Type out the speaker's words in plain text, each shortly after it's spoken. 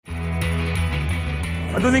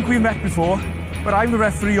I don't think we met before, but I'm the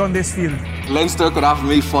referee on this field. Leinster could offer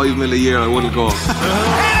me $5 million a year, I wouldn't go. It is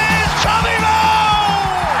Tommy Lowe!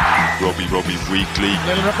 Rugby Weekly.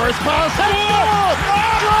 Little reverse pass.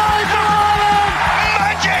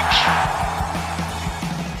 Magic!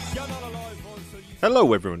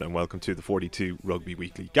 Hello everyone and welcome to the 42 Rugby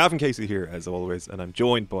Weekly. Gavin Casey here as always, and I'm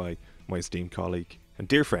joined by my esteemed colleague and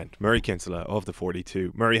dear friend Murray Kinsella of the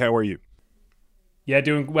 42. Murray, how are you? Yeah,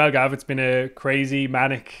 doing well, Gav. It's been a crazy,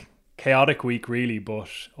 manic, chaotic week really, but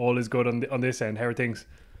all is good on this end. How are things?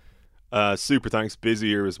 Super, thanks.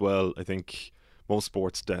 Busier as well. I think most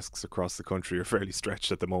sports desks across the country are fairly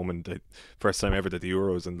stretched at the moment. First time ever that the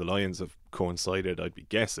Euros and the Lions have coincided, I'd be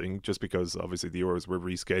guessing, just because obviously the Euros were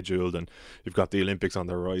rescheduled and you've got the Olympics on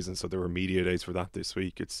the horizon, so there were media days for that this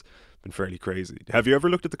week. It's been fairly crazy. Have you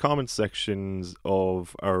ever looked at the comments sections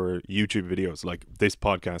of our YouTube videos, like this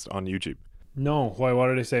podcast on YouTube? No. Why? What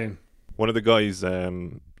are they saying? One of the guys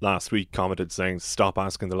last week commented saying, "Stop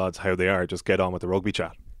asking the lads how they are, just get on with the rugby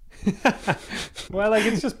chat." Well, like,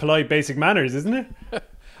 it's just polite basic manners, isn't it?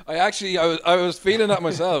 I was feeling that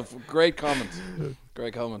myself. Great comment.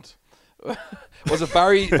 Was it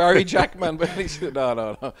Barry Jackman?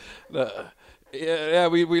 No. Yeah,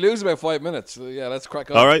 we lose about 5 minutes. Yeah, let's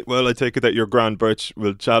crack on. All right, well, I take it that you're grand, Birch.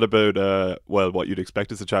 We'll chat about, what you'd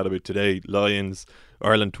expect us to chat about today. Lions,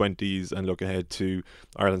 Ireland 20s, and look ahead to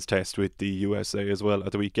Ireland's test with the USA as well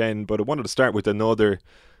at the weekend. But I wanted to start with another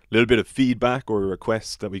little bit of feedback or a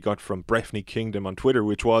request that we got from Breffney Kingdom on Twitter,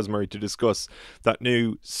 which was, Murray, to discuss that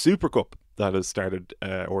new Super Cup that has started,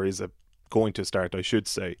 or is going to start, I should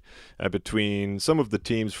say, between some of the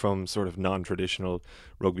teams from sort of non-traditional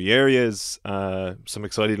rugby areas, some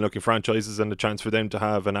exciting looking franchises, and a chance for them to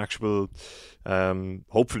have an actual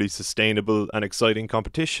hopefully sustainable and exciting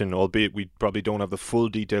competition, albeit we probably don't have the full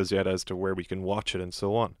details yet as to where we can watch it and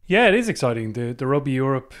so on. Yeah, it is exciting. The Rugby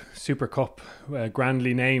Europe Super Cup,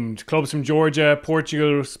 grandly named. Clubs from Georgia,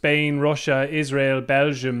 Portugal, Spain, Russia, Israel,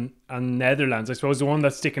 Belgium and Netherlands. I suppose the one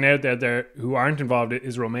that's sticking out there who aren't involved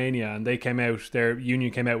is Romania, and their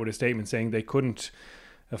union came out with a statement saying they couldn't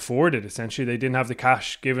afford it. Essentially, they didn't have the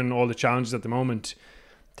cash, given all the challenges at the moment,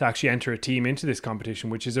 to actually enter a team into this competition,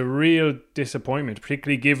 which is a real disappointment,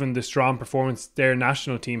 particularly given the strong performance their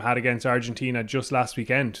national team had against Argentina just last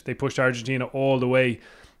weekend. They pushed Argentina all the way,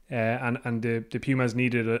 and the Pumas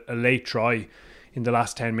needed a late try in the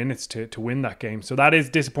last 10 minutes to win that game. So that is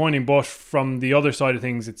disappointing, but from the other side of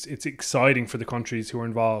things, it's exciting for the countries who are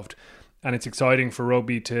involved, and it's exciting for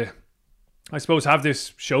rugby to, I suppose, have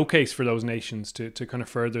this showcase for those nations to kind of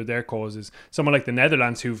further their causes. Someone like the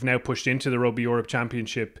Netherlands, who've now pushed into the Rugby Europe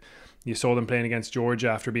Championship. You saw them playing against Georgia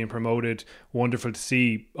after being promoted. Wonderful to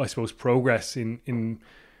see, I suppose, progress in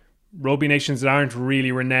rugby nations that aren't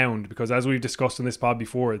really renowned, because as we've discussed on this pod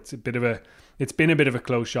before, it's been a bit of a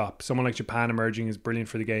close shop. Someone like Japan emerging is brilliant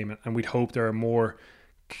for the game, and we'd hope there are more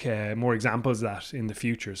examples of that in the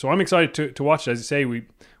future. So I'm excited to watch it. As you say, we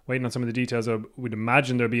waiting on some of the details. I would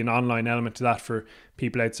imagine there'll be an online element to that for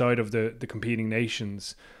people outside of the competing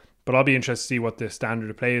nations, but I'll be interested to see what the standard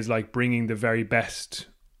of play is like, bringing the very best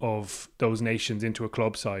of those nations into a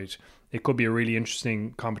club side. It could be a really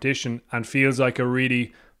interesting competition and feels like a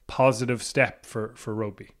really positive step for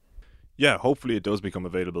rugby. Yeah, hopefully it does become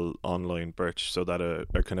available online, Birch, so that a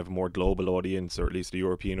kind of more global audience, or at least a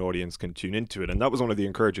European audience, can tune into it. And that was one of the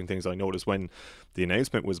encouraging things I noticed when the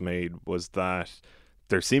announcement was made, was that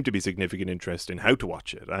there seemed to be significant interest in how to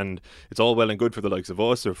watch it. And it's all well and good for the likes of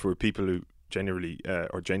us, or for people who genuinely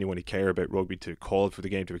care about rugby, to call for the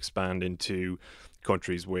game to expand into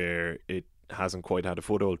countries where it hasn't quite had a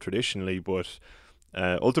foothold traditionally. But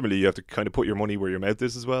ultimately you have to kind of put your money where your mouth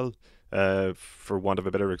is as well, for want of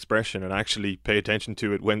a better expression, and actually pay attention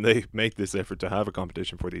to it when they make this effort to have a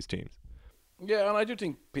competition for these teams. Yeah, and I do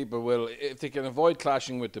think people will, if they can avoid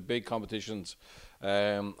clashing with the big competitions,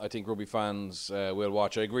 I think rugby fans will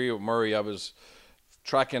watch. I agree with Murray. I was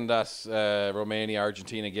tracking that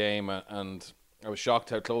Romania-Argentina game, and I was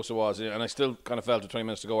shocked how close it was, and I still kind of felt with 20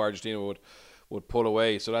 minutes to go Argentina would pull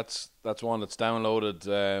away. So that's one that's downloaded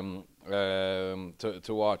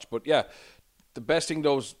to watch. But yeah, the best thing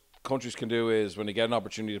those countries can do is, when they get an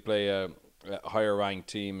opportunity to play a higher ranked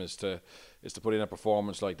team, is to put in a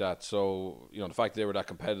performance like that. So, you know, the fact that they were that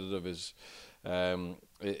competitive is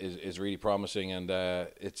really promising, and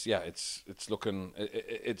it's looking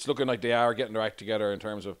like they are getting their act together in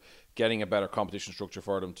terms of getting a better competition structure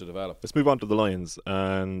for them to develop. Let's move on to the Lions,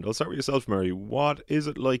 and I'll start with yourself, Murray. What is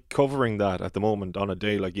it like covering that at the moment on a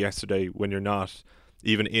day like yesterday, when you're not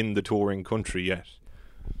even in the touring country yet?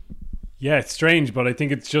 Yeah, it's strange, but I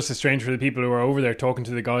think it's just as strange for the people who are over there talking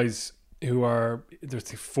to the guys who are,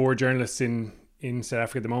 there's 4 journalists in in South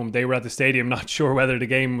Africa at the moment. They were at the stadium not sure whether the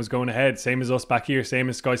game was going ahead. Same as us back here, same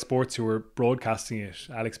as Sky Sports who were broadcasting it.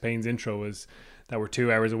 Alex Payne's intro was that we're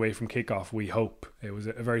 2 hours away from kickoff, we hope. It was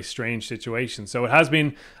a very strange situation. So it has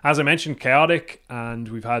been, as I mentioned, chaotic, and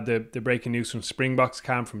we've had the breaking news from Springboks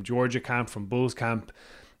camp, from Georgia camp, from Bulls camp,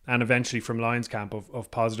 and eventually from Lions camp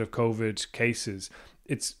of positive COVID cases.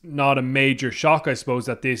 It's not a major shock, I suppose,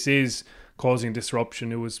 that this is causing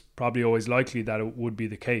disruption. It was probably always likely that it would be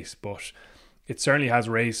the case, but it certainly has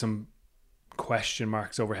raised some question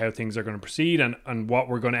marks over how things are going to proceed and what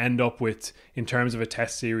we're going to end up with in terms of a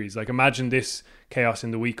test series. Like, imagine this chaos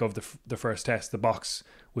in the week of the first test, the Boks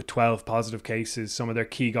with 12 positive cases, some of their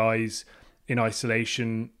key guys in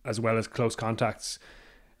isolation as well as close contacts,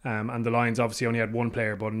 and the Lions obviously only had one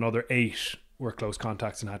player, but another 8 were close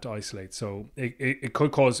contacts and had to isolate. So it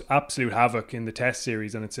could cause absolute havoc in the test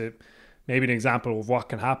series, and it's maybe an example of what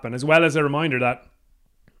can happen, as well as a reminder that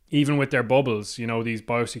even with their bubbles, these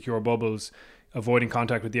biosecure bubbles, avoiding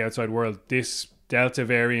contact with the outside world, this Delta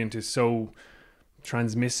variant is so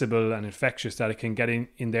transmissible and infectious that it can get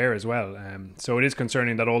in there as well. So it is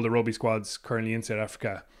concerning that all the rugby squads currently in South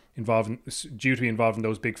Africa due to be involved in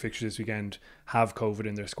those big fixtures this weekend have COVID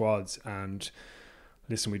in their squads. And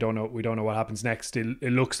listen, we don't know what happens next. It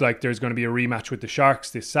looks like there's going to be a rematch with the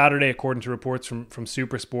Sharks this Saturday, according to reports from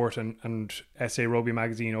SuperSport and SA Rugby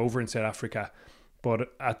magazine over in South Africa.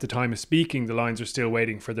 But at the time of speaking, the Lions are still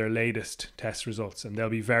waiting for their latest test results, and they'll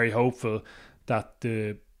be very hopeful that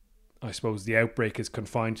the outbreak is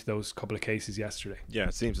confined to those couple of cases yesterday. Yeah,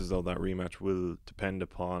 it seems as though that rematch will depend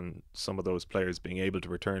upon some of those players being able to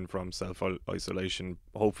return from self-isolation,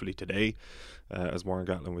 hopefully today, as Warren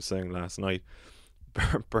Gatland was saying last night.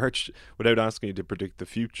 Birch, without asking you to predict the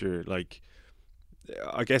future,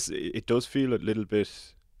 I guess it does feel a little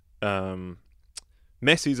bit...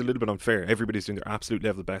 Messi's a little bit unfair. Everybody's doing their absolute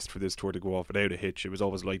level best for this tour to go off without a hitch. It was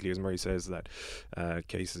always likely, as Murray says, that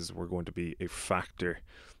cases were going to be a factor.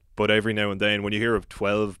 But every now and then, when you hear of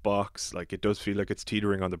 12 Boks, it does feel like it's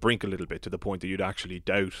teetering on the brink a little bit, to the point that you'd actually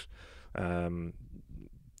doubt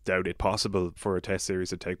it possible for a test series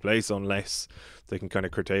to take place unless they can kind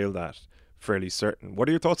of curtail that fairly certain. What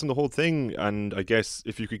are your thoughts on the whole thing? And I guess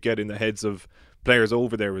if you could get in the heads of players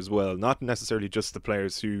over there as well, not necessarily just the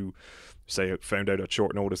players who say found out at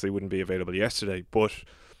short notice they wouldn't be available yesterday, but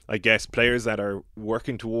I guess players that are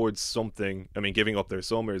working towards something. I mean, giving up their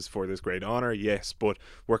summers for this great honour, yes, but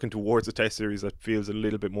working towards a test series that feels a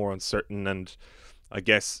little bit more uncertain, and I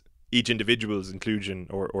guess each individual's inclusion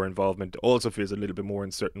or involvement also feels a little bit more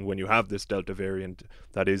uncertain when you have this Delta variant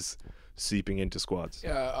that is seeping into squads.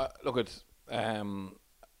 Yeah,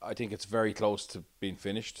 I think it's very close to being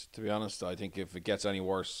finished, to be honest. I think if it gets any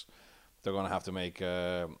worse, they're going to have to make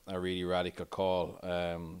a really radical call.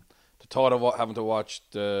 The thought of having to watch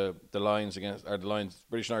the Lions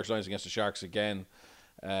British and Irish Lions against the Sharks again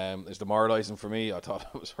is demoralising for me. I thought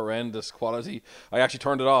it was horrendous quality. I actually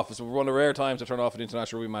turned it off. It's one of the rare times I turn off an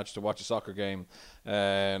international rugby match to watch a soccer game.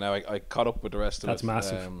 Now I caught up with the rest of That's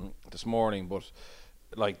massive. This morning, but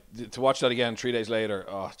to watch that again 3 days later,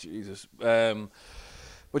 oh Jesus.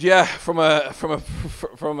 But yeah, from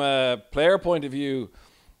a player point of view,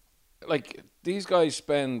 these guys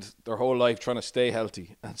spend their whole life trying to stay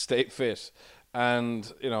healthy and stay fit,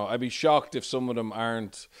 and I'd be shocked if some of them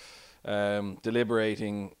aren't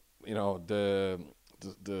deliberating, the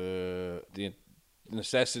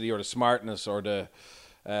necessity or the smartness or the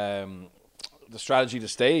strategy to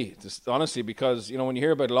stay. Honestly, because when you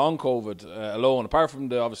hear about long COVID alone, apart from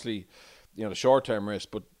the obviously the short term risk,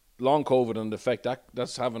 but long COVID and the effect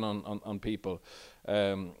that's having on people.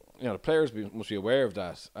 The players must be aware of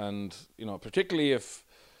that, and particularly if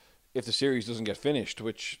the series doesn't get finished,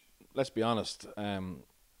 which, let's be honest,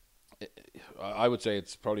 I would say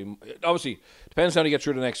it's probably, obviously depends how they get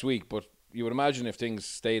through the next week, but you would imagine if things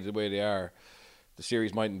stay the way they are, the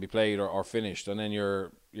series mightn't be played or finished, and then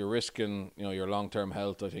you're risking your long-term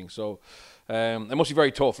health, I think. So it must be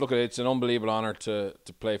very tough. Look, it's an unbelievable honour to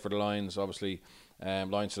play for the Lions. Obviously,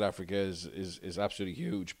 Lions South Africa is absolutely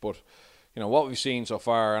huge, but what we've seen so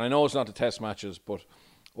far, and I know it's not the test matches, but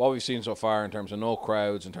what we've seen so far in terms of no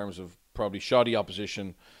crowds, in terms of probably shoddy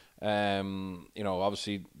opposition,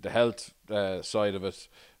 obviously the health side of it,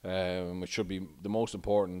 which should be the most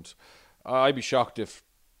important. I'd be shocked if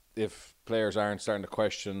players aren't starting to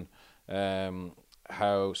question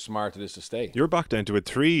how smart it is to stay. You're back down to a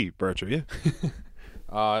 3, Bert, are you?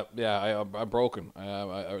 Yeah, I'm broken.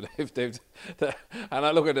 They've and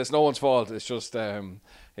I look at this. No one's fault. It's just, I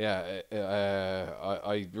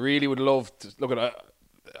really would love to look at.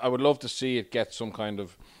 I would love to see it get some kind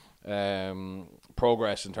of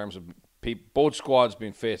progress in terms of both squads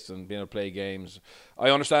being fit and being able to play games. I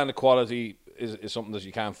understand the quality is something that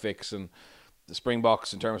you can't fix, and the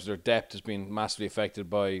Springboks in terms of their depth has been massively affected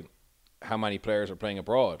by how many players are playing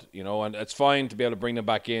abroad, and it's fine to be able to bring them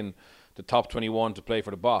back in the top 21 to play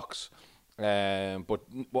for the Boks. But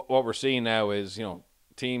what we're seeing now is,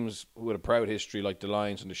 teams with a proud history like the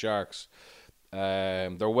Lions and the Sharks,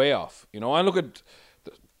 they're way off. And look at,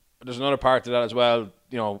 there's another part to that as well.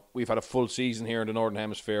 We've had a full season here in the Northern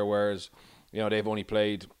Hemisphere, whereas, they've only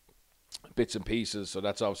played bits and pieces, so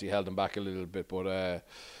that's obviously held them back a little bit. But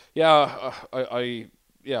I'm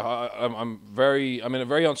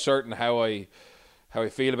very uncertain how I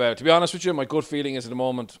feel about it. To be honest with you, my gut feeling is at the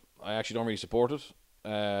moment I actually don't really support it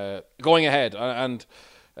going ahead, and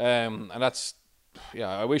that's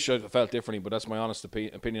I wish I felt differently, but that's my honest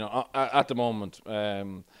opinion at the moment.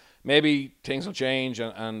 Maybe things will change,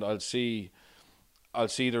 and I'll see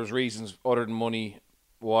there's reasons other than money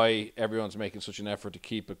why everyone's making such an effort to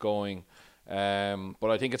keep it going.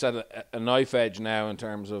 But I think it's at a knife edge now in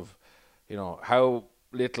terms of how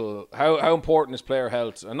important is player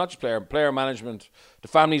health, and not just player management, the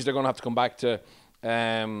families they're going to have to come back to.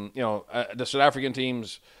 The South African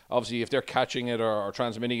teams, obviously, if they're catching it or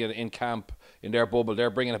transmitting it in camp in their bubble,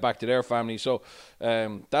 they're bringing it back to their family. So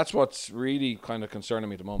that's what's really kind of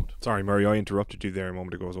concerning me at the moment. Sorry, Murray, I interrupted you there a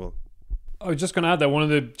moment ago as well. I was just going to add that one of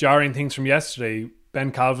the jarring things from yesterday,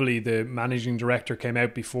 Ben Calverley, the managing director, came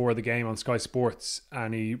out before the game on Sky Sports,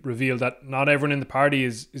 and he revealed that not everyone in the party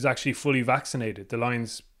is actually fully vaccinated. The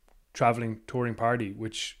Lions travelling touring party,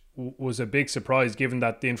 which was a big surprise given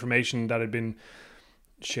that the information that had been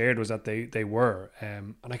shared was that they were.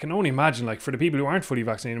 And I can only imagine, like, for the people who aren't fully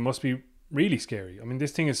vaccinated, it must be really scary. I mean,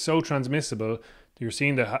 this thing is so transmissible. You're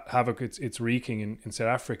seeing the havoc it's wreaking in South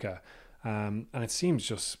Africa. And it seems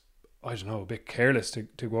just, I don't know, a bit careless to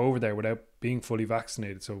go over there without being fully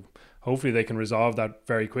vaccinated. So hopefully they can resolve that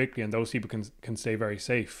very quickly and those people can stay very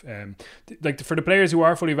safe. For the players who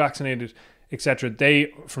are fully vaccinated, etc.,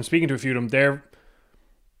 they, from speaking to a few of them,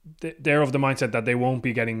 they're of the mindset that they won't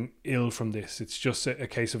be getting ill from this. It's just a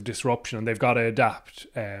case of disruption and they've got to adapt.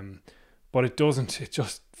 But it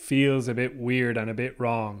just feels a bit weird and a bit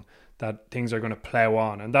wrong that things are going to plough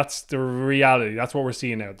on. And that's the reality. That's what we're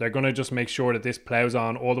seeing now. They're going to just make sure that this ploughs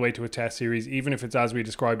on all the way to a test series, even if it's as we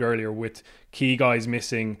described earlier, with key guys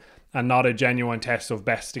missing and not a genuine test of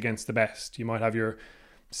best against the best. You might have your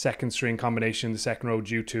second string combination in the second row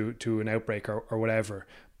due to an outbreak or whatever.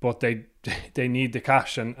 But they need the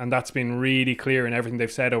cash, and that's been really clear in everything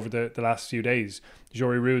they've said over the last few days.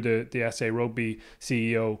 Jory Roux, the SA Rugby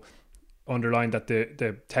CEO, underlined that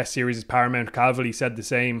the test series is paramount. Calverley said the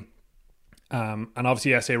same. And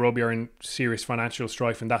obviously SA Rugby are in serious financial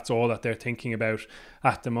strife, and that's all that they're thinking about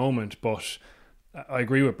at the moment. But I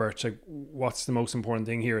agree with Birch. Like, what's the most important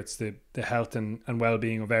thing here? It's the health and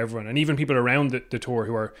well-being of everyone, and even people around the tour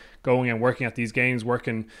who are going and working at these games,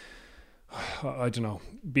 I don't know,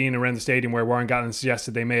 being around the stadium where Warren Gatland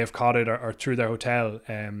suggested they may have caught it or through their hotel.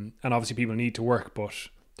 And obviously people need to work, but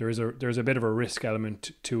there's a bit of a risk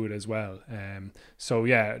element to it as well. So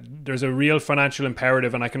yeah, there's a real financial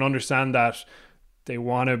imperative, and I can understand that they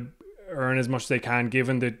want to earn as much as they can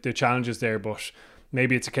given the challenges there, but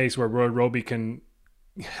maybe it's a case where World Rugby can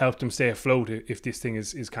help them stay afloat if this thing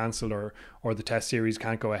is cancelled or the test series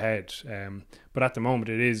can't go ahead. But at the moment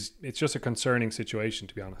it's just a concerning situation,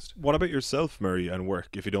 to be honest. What about yourself, Murray, and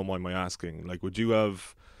work, if you don't mind my asking? Like, would you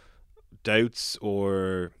have doubts,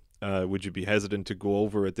 or would you be hesitant to go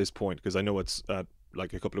over at this point? Because I know it's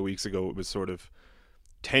like a couple of weeks ago it was sort of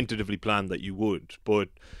tentatively planned that you would, but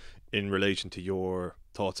in relation to your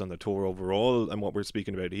thoughts on the tour overall and what we're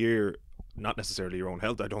speaking about here, not necessarily your own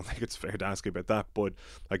health, I don't think it's fair to ask you about that, but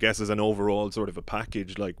I guess as an overall sort of a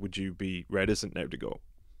package, like, would you be reticent now to go?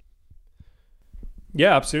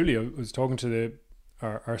 Yeah, absolutely. I was talking to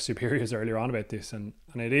our superiors earlier on about this, and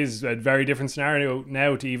it is a very different scenario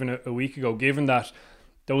now to even a week ago, given that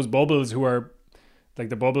those bubbles who are like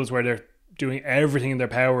the bubbles where they're doing everything in their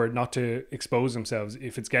power not to expose themselves,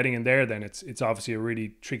 if it's getting in there, then it's obviously a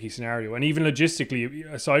really tricky scenario. And even logistically,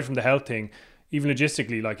 aside from the health thing, even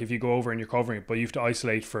logistically, like if you go over and you're covering it, but you have to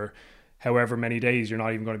isolate for however many days, you're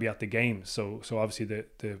not even going to be at the game. So obviously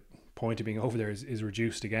the point of being over there is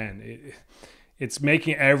reduced again. It's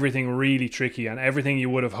making everything really tricky, and everything you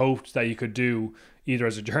would have hoped that you could do either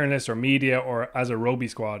as a journalist or media or as a rugby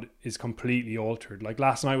squad is completely altered. Like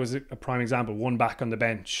last night was a prime example. One back on the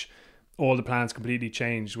bench, all the plans completely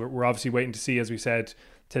changed. We're obviously waiting to see, as we said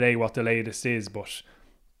today, what the latest is, but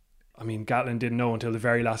I mean, Gatland didn't know until the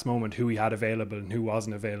very last moment who he had available and who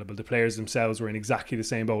wasn't available. The players themselves were in exactly the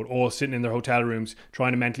same boat, all sitting in their hotel rooms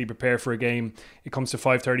trying to mentally prepare for a game. It comes to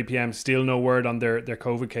 5:30 p.m, still no word on their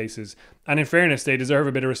COVID cases. And in fairness, they deserve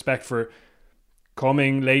a bit of respect for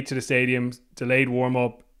coming late to the stadium, delayed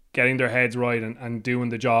warm-up, getting their heads right and doing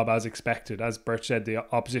the job as expected. As Birch said, the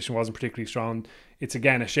opposition wasn't particularly strong. It's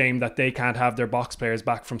again a shame that they can't have their box players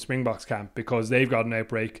back from Springboks camp because they've got an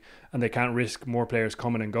outbreak and they can't risk more players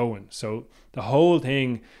coming and going. So the whole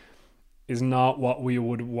thing is not what we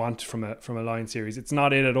would want from a Lions series. It's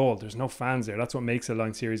not it at all. There's no fans there. That's what makes a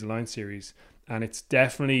Lions series. And it's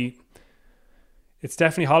definitely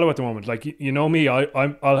hollow at the moment. Like, you know me,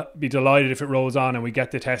 I'll be delighted if it rolls on and we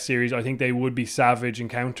get the test series. I think they would be savage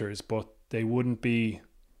encounters, but they wouldn't be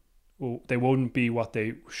what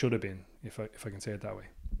they should have been, if I can say it that way.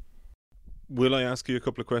 Will I ask you a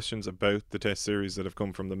couple of questions about the test series that have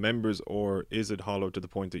come from the members, or is it hollow to the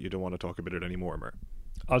point that you don't want to talk about it anymore, Mer?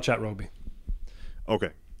 I'll chat rugby. Okay.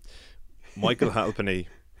 Michael Halpenny,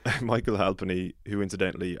 who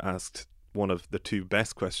incidentally asked one of the two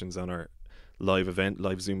best questions on our live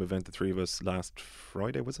Zoom event, the three of us last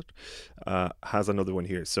Friday, was it? Has another one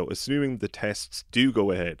here. So assuming the tests do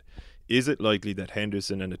go ahead, is it likely that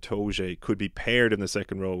Henderson and Itoje could be paired in the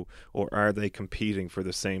second row, or are they competing for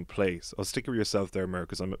the same place? I'll stick with yourself there, Mer,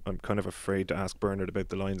 because I'm kind of afraid to ask Bernard about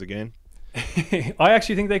the Lions again. I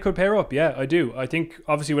actually think they could pair up. Yeah, I do. I think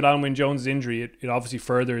obviously with Alun Wyn Jones' injury, it obviously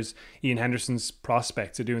furthers Ian Henderson's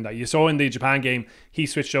prospects of doing that. You saw in the Japan game, he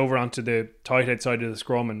switched over onto the tight head side of the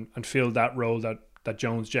scrum and filled that role that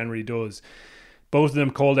Jones generally does. Both of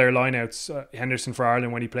them call their lineouts, Henderson for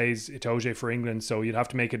Ireland when he plays Itoje for England, so you'd have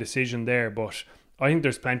to make a decision there. But I think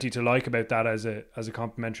there's plenty to like about that as a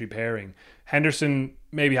complementary pairing. Henderson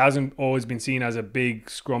maybe hasn't always been seen as a big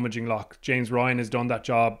scrummaging lock. James Ryan has done that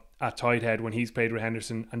job at tight head when he's played with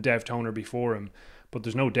Henderson, and Dev Toner before him. But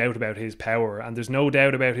there's no doubt about his power, and there's no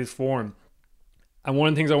doubt about his form. And one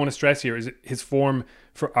of the things I want to stress here is his form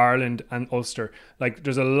for Ireland and Ulster. Like,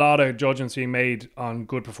 there's a lot of judgments being made on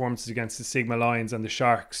good performances against the Sigma Lions and the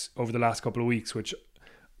Sharks over the last couple of weeks, which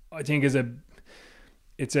I think is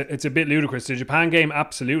it's a bit ludicrous. The Japan game,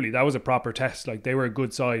 absolutely, that was a proper test. Like, they were a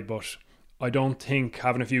good side, but I don't think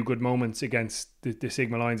having a few good moments against the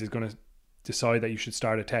Sigma Lions is going to decide that you should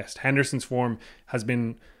start a test. Henderson's form has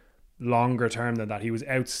been longer term than that. He was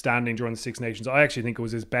outstanding during the Six Nations. I actually think it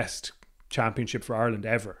was his best championship for Ireland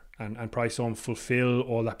ever, and Price saw him fulfill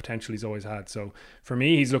all that potential he's always had. So for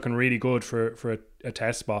me, he's looking really good for a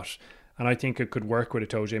test spot, and I think it could work with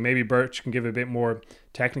Itoje. Maybe Birch can give a bit more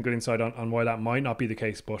technical insight on why that might not be the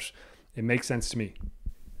case, but it makes sense to me.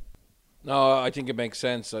 No, I think it makes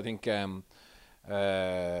sense. I think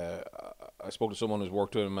I spoke to someone who's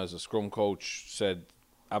worked with him as a scrum coach, said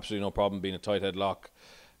absolutely no problem being a tight head lock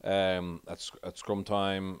at scrum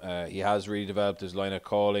time. He has really developed his line of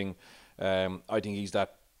calling. I think he's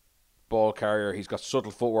that ball carrier. He's got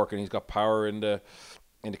subtle footwork and he's got power in the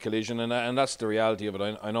collision, and that's the reality of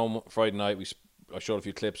it. I know Friday night I showed a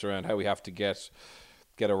few clips around how we have to get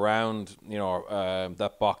around,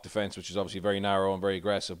 that Bok defence, which is obviously very narrow and very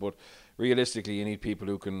aggressive. But realistically, you need people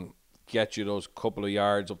who can get you those couple of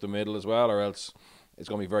yards up the middle as well, or else it's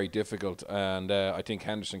going to be very difficult. And I think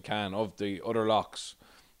Henderson can. Of the other locks,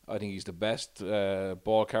 I think he's the best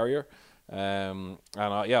ball carrier.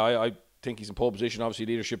 I think he's in pole position. Obviously,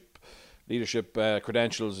 leadership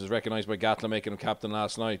credentials is recognised by Gatland, making him captain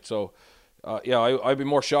last night. So, I'd be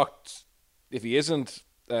more shocked if he isn't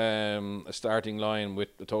a starting line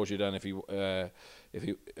with Itoje than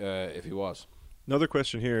if he was. Another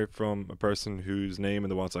question here from a person whose name in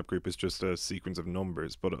the WhatsApp group is just a sequence of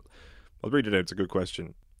numbers, but I'll read it out. It's a good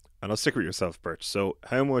question. And I'll stick with yourself, Birch. So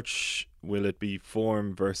how much will it be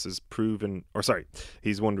form versus proven, or sorry,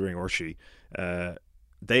 he's wondering, or she,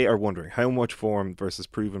 they are wondering how much form versus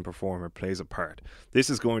proven performer plays a part. This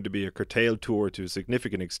is going to be a curtailed tour to a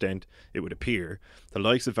significant extent, it would appear. The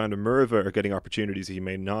likes of Van der Merwe are getting opportunities he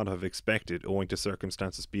may not have expected owing to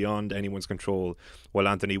circumstances beyond anyone's control, while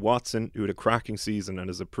Anthony Watson, who had a cracking season and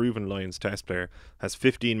is a proven Lions test player, has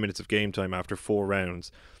 15 minutes of game time after 4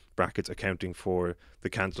 rounds, brackets accounting for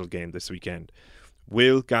the cancelled game this weekend.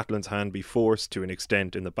 Will Gatland's hand be forced to an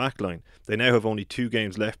extent in the backline? They now have only 2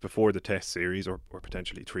 games left before the test series, or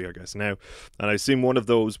potentially 3, I guess, now. And I assume one of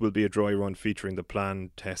those will be a dry run featuring the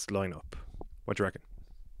planned test lineup. What do you reckon?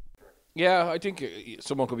 Yeah, I think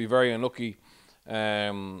someone could be very unlucky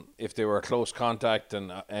if they were a close contact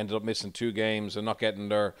and ended up missing 2 games and not getting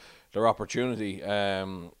their opportunity.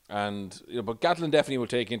 But Gatland definitely will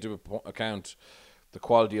take into account the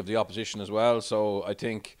quality of the opposition as well. So I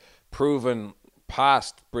think proven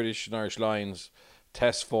past British and Irish Lions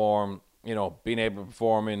test form, being able to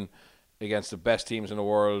perform against the best teams in the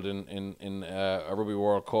world in a Rugby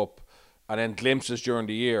World Cup, and then glimpses during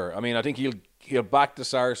the year. I mean, I think he'll back the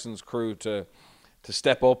Saracens crew to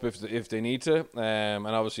step up if they need to, and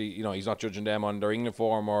obviously he's not judging them on their England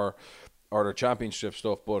form or their championship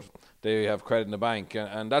stuff, but they have credit in the bank,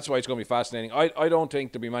 and that's why it's going to be fascinating. I don't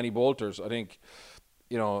think there'll be many bolters. I think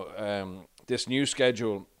this new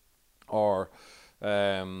schedule or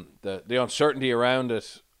the uncertainty around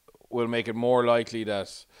it will make it more likely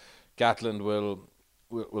that Gatland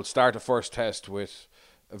will start the first test with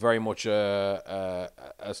very much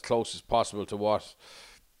as close as possible to what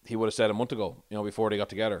he would have said a month ago, before they got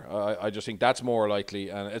together. I just think that's more likely,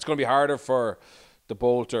 and it's going to be harder for the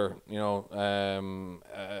bolter, and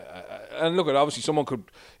look, obviously if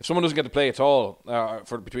someone doesn't get to play at all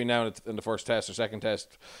for between now and the first test or second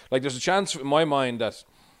test, like there's a chance in my mind that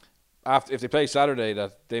if they play Saturday,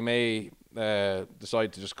 that they may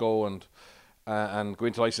decide to just go and go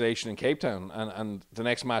into isolation in Cape Town, and the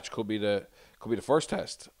next match could be the first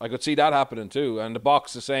test. I could see that happening too, and the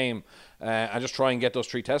box the same, and just try and get those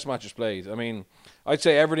 3 test matches played. I mean, I'd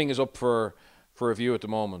say everything is up for review at the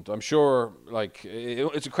moment. I'm sure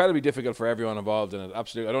it's incredibly difficult for everyone involved in it.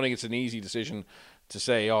 Absolutely, I don't think it's an easy decision to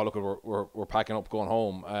say, oh look, we're packing up, going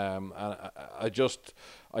home. And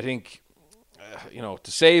I think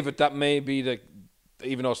to save it, that may be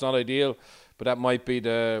even though it's not ideal, but that might be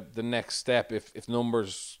the next step if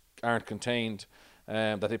numbers aren't contained.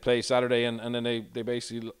 That they play Saturday and then they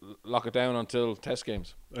basically lock it down until test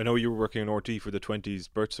games. I know you were working on RT for the 20s,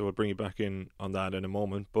 Bert, so I'll bring you back in on that in a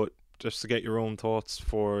moment, but just to get your own thoughts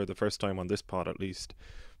for the first time on this pod at least,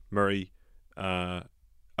 Murray, I'd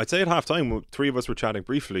say at half time 3 of us were chatting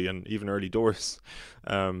briefly and even early doors.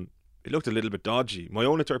 It looked a little bit dodgy. My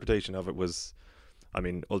own interpretation of it was,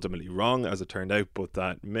 ultimately wrong as it turned out, but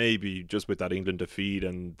that maybe just with that England defeat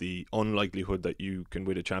and the unlikelihood that you can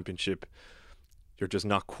win a championship, you're just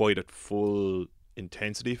not quite at full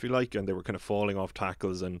intensity, if you like, and they were kind of falling off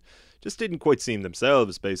tackles and just didn't quite seem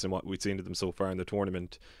themselves based on what we'd seen of them so far in the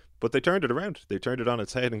tournament. But they turned it around. They turned it on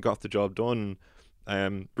its head and got the job done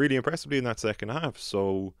really impressively in that second half.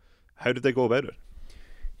 So how did they go about it?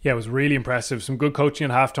 Yeah, it was really impressive. Some good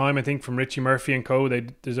coaching at halftime, I think, from Richie Murphy and co. They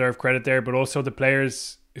deserve credit there, but also the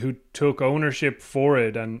players who took ownership for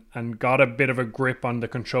it and got a bit of a grip on the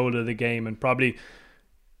control of the game and probably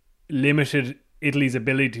limited Italy's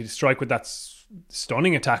ability to strike with that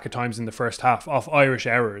stunning attack at times in the first half off Irish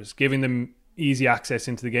errors, giving them easy access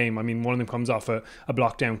into the game. I mean, one of them comes off a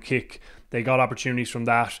block down kick. They got opportunities from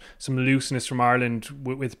that, some looseness from Ireland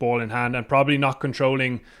with ball in hand, and probably not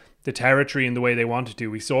controlling the territory in the way they wanted to.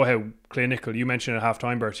 We saw how clinical, you mentioned at half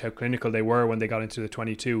time, Bert, how clinical they were when they got into the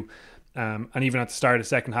 22. And even at the start of the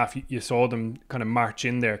second half, you saw them kind of march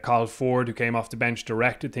in there. Carl Ford, who came off the bench,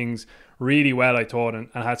 directed things really well, I thought, and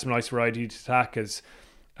had some nice variety to attack as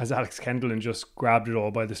Alex Kendall just grabbed it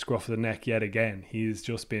all by the scruff of the neck yet again. He's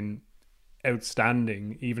just been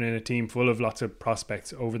outstanding, even in a team full of lots of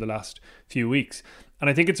prospects over the last few weeks. And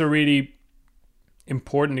I think it's a really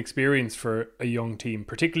important experience for a young team,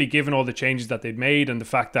 particularly given all the changes that they'd made and the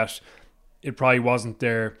fact that it probably wasn't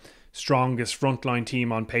their strongest frontline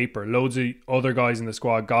team on paper. Loads of other guys in the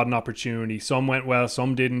squad got an opportunity. Some went well,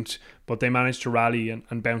 some didn't, but they managed to rally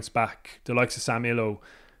and bounce back. The likes of Sam Illo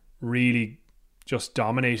really just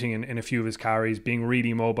dominating in a few of his carries, being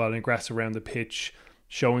really mobile and aggressive around the pitch,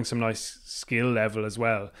 showing some nice skill level as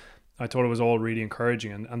well. I thought it was all really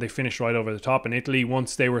encouraging, and they finished right over the top. And Italy,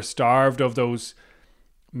 once they were starved of those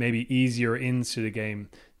maybe easier ins to the game,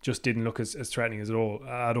 just didn't look as threatening at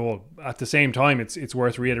all. At the same time, it's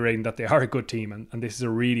worth reiterating that they are a good team, and this is a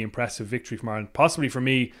really impressive victory from Ireland. Possibly for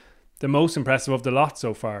me, the most impressive of the lot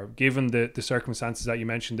so far, given the circumstances that you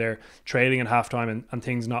mentioned there, trailing at halftime and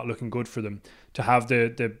things not looking good for them. To have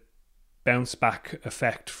the bounce back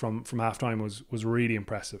effect from halftime was really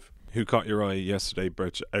impressive. Who caught your eye yesterday,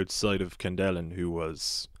 Birch, outside of Kendellen, who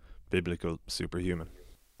was biblical superhuman?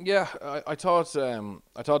 Yeah, I thought being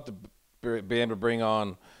able to bring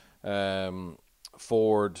on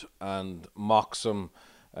Ford and Moxham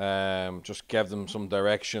just gave them some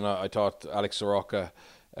direction. I thought Alex Soroka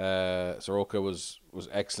was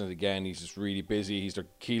excellent again. He's just really busy. He's their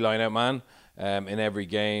key line-out man in every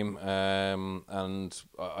game, and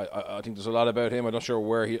I think there's a lot about him. I'm not sure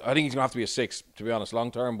where I think he's gonna have to be a 6, to be honest, long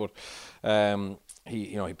term. But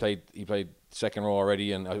he played second row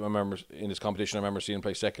already, and I remember in this competition, I remember seeing him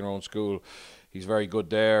play second row in school. He's very good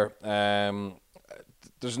there.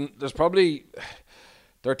 There's probably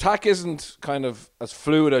their attack isn't kind of as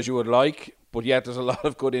fluid as you would like, but yet there's a lot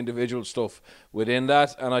of good individual stuff within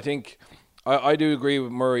that. And I think I do agree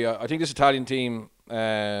with Murray. I think this Italian team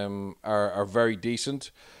are very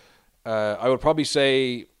decent. I would probably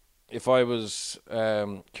say if I was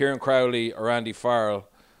Kieran Crowley or Andy Farrell,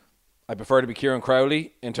 I prefer to be Kieran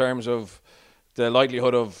Crowley in terms of the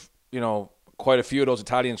likelihood of, quite a few of those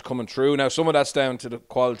Italians coming through. Now, some of that's down to the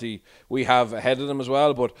quality we have ahead of them as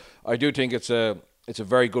well, but I do think it's a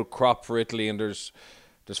very good crop for Italy, and there's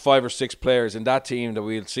 5 or 6 players in that team that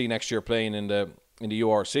we'll see next year playing in the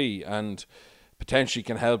URC, and potentially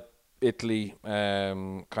can help Italy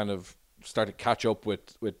kind of start to catch up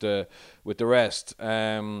with the rest.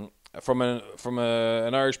 From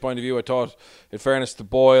an Irish point of view, I thought, in fairness to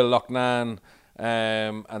Boyle, Loughnane,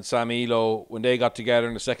 and Sam Elo, when they got together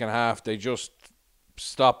in the second half, they just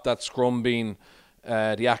stopped that scrum being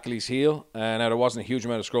the Achilles heel. Now, there wasn't a huge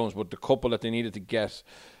amount of scrums, but the couple that they needed to get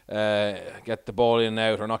the ball in and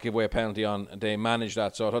out or not give away a penalty on, they managed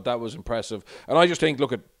that. So I thought that was impressive. And I just think,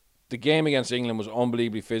 look, at the game against England was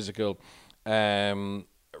unbelievably physical.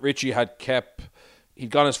 Richie he'd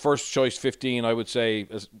gone his first choice 15, I would say,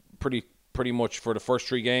 as pretty much for the first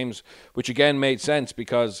 3 games, which again made sense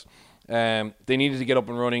because they needed to get up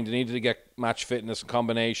and running, they needed to get match fitness and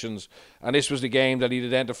combinations, and this was the game that he'd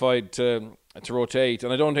identified to rotate.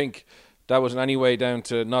 And I don't think that was in any way down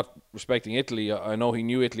to not respecting Italy. I know he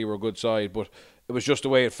knew Italy were a good side, but it was just the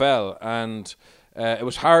way it fell, and it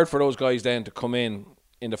was hard for those guys then to come in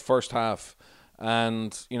the first half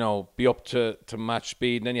and be up to match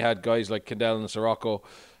speed. And then you had guys like Kendall and Sirocco,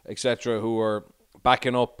 etc., who were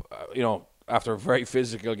backing up, after a very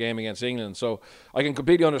physical game against England. So I can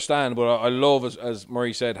completely understand, but I love, as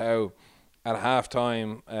Murray said, how at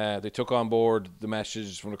half-time they took on board the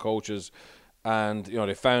messages from the coaches, and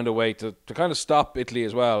they found a way to kind of stop Italy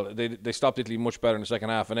as well. They stopped Italy much better in the second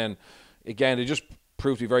half, and then again they just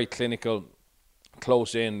proved to be very clinical,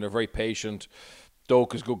 close in. They're very patient.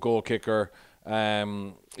 Doak is a good goal kicker.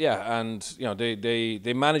 And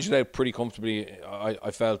they managed it out pretty comfortably.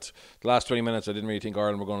 I felt the last 20 minutes I didn't really think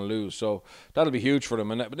Ireland were going to lose, so that'll be huge for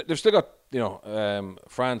them. And but they've still got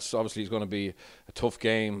France obviously is going to be a tough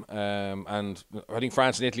game, and I think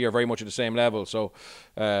France and Italy are very much at the same level, so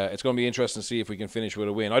it's going to be interesting to see if we can finish with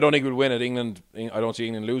a win. I don't think we'll win at England. I don't see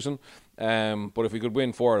England losing, but if we could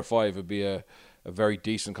win 4 out of 5, it'd be a very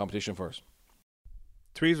decent competition for us.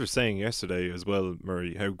 Therese was saying yesterday as well,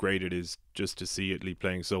 Murray, how great it is just to see Italy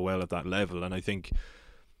playing so well at that level. And I think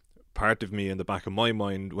part of me in the back of my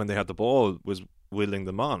mind when they had the ball was willing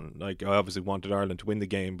them on. Like, I obviously wanted Ireland to win the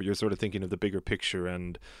game, but you're sort of thinking of the bigger picture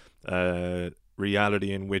and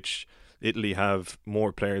reality in which Italy have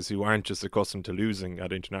more players who aren't just accustomed to losing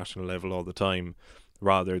at international level all the time,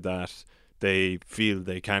 rather that they feel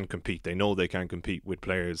they can compete. They know they can compete with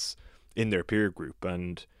players in their peer group.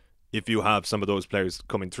 And if you have some of those players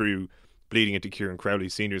coming through, bleeding into Kieran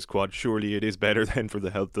Crowley's senior squad, surely it is better then for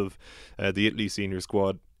the health of the Italy senior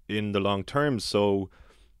squad in the long term. So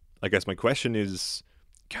I guess my question is,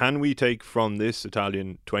 can we take from this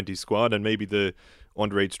Italian 20 squad and maybe the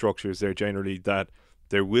underage structures there generally that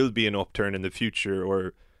there will be an upturn in the future,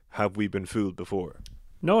 or have we been fooled before?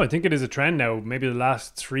 No, I think it is a trend now, maybe the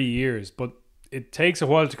last 3 years, but it takes a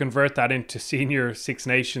while to convert that into senior Six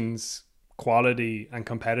Nations quality and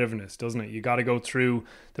competitiveness, doesn't it? You got to go through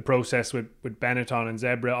the process with Benetton and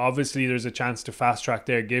Zebra. Obviously there's a chance to fast track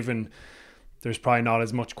there, given there's probably not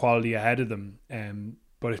as much quality ahead of them,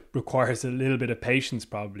 but it requires a little bit of patience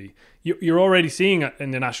probably. You're already seeing it in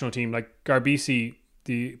the national team, like Garbisi,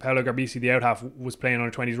 Paolo Garbisi, the out half, was playing under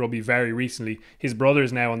 20s rugby very recently. His brother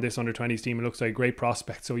is now on this under 20s team. It looks like a great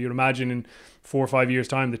prospect, so you'd imagine in 4 or 5 years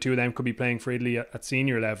time the two of them could be playing for Italy at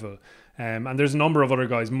senior level. And there's a number of other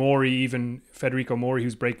guys, Mori, even Federico Mori,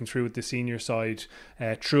 who's breaking through with the senior side,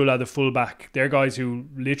 Trula, the fullback. They're guys who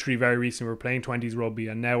literally very recently were playing 20s rugby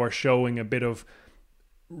and now are showing a bit of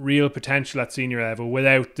real potential at senior level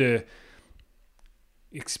without the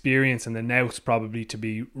experience and the nous probably to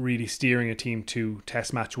be really steering a team to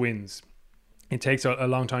test match wins. It takes a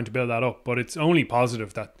long time to build that up, but it's only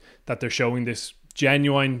positive that they're showing this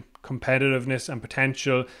genuine competitiveness and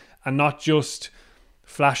potential, and not just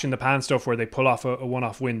flash in the pan stuff where they pull off a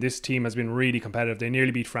one-off win. This team has been really competitive. They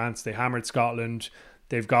nearly beat France. They hammered Scotland.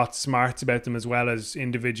 They've got smarts about them as well as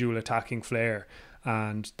individual attacking flair,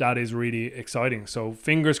 and that is really exciting. So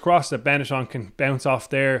fingers crossed that Benetton can bounce off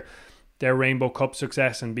their Rainbow Cup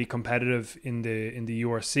success and be competitive in the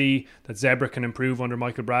URC, that Zebra can improve under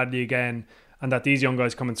Michael Bradley again, and that these young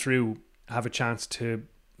guys coming through have a chance to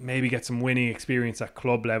maybe get some winning experience at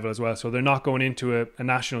club level as well. So they're not going into a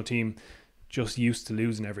national team just used to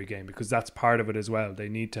losing every game, because that's part of it as well. They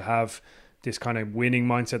need to have this kind of winning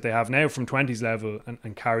mindset they have now from 20s level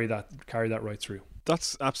and carry that right through.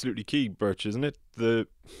 That's absolutely key, Birch, isn't it? The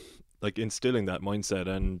like instilling that mindset.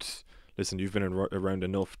 And listen, you've been around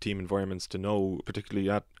enough team environments to know, particularly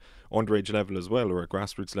at underage level as well, or at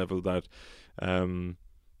grassroots level, that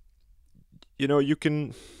you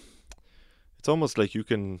can, it's almost like you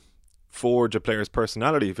can forge a player's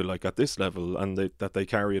personality, if you like, at this level, and that they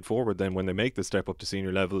carry it forward then when they make the step up to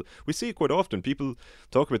senior level. We see it quite often. People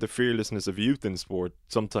talk about the fearlessness of youth in sport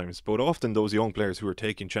sometimes, but often those young players who are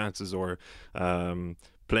taking chances or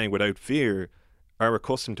playing without fear are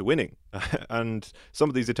accustomed to winning. And some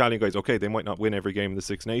of these Italian guys, okay, they might not win every game in the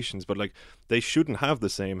Six Nations, but like, they shouldn't have the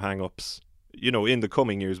same hang-ups, in the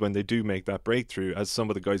coming years when they do make that breakthrough, as some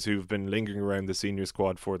of the guys who've been lingering around the senior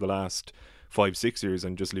squad for the last 5-6 years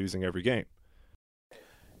and just losing every game.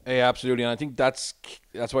 Yeah, absolutely, and I think that's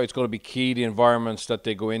why it's going to be key, the environments that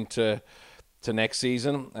they go into next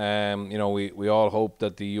season. We all hope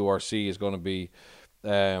that the URC is going to be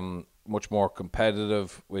much more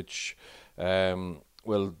competitive, which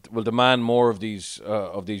will demand more of these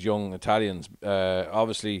young Italians.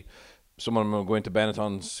 Obviously, some of them will go into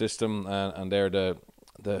Benetton's system, and they're the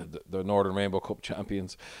Northern Rainbow Cup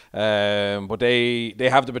champions, but they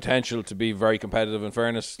have the potential to be very competitive. In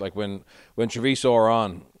fairness, like when Treviso are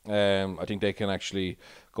on, I think they can actually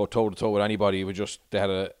go toe to toe with anybody. They had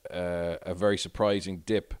a very surprising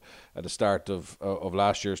dip at the start of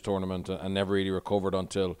last year's tournament and never really recovered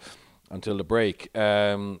until the break.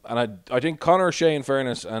 And I think Conor O'Shea, in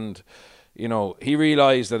fairness, and he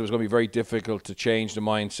realised that it was going to be very difficult to change the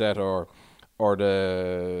mindset or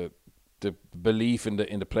the belief in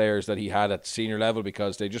the players that he had at senior level,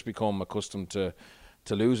 because they just become accustomed to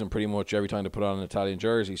losing pretty much every time they put on an Italian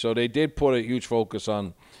jersey. So they did put a huge focus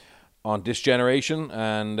on this generation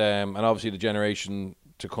and obviously the generation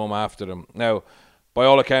to come after them. Now, by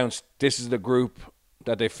all accounts, this is the group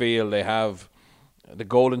that they feel they have the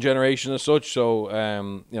golden generation as such. So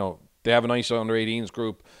they have a nice under 18s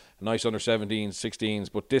group, a nice under 17s,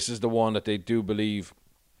 16s, but this is the one that they do believe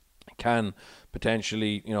can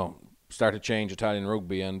potentially start to change Italian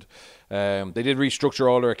rugby. And they did restructure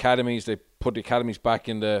all their academies. They put the academies back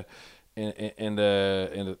in the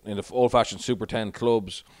old-fashioned Super 10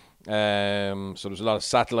 clubs. So there's a lot of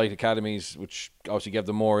satellite academies, which obviously give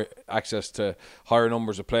them more access to higher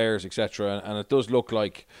numbers of players, etc. And it does look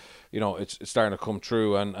like it's starting to come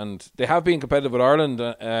true. And they have been competitive with Ireland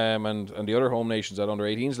and the other home nations at under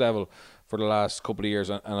 18s level for the last couple of years,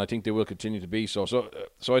 and I think they will continue to be so.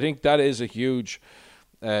 So I think that is a huge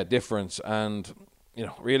difference. And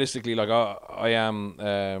realistically, like I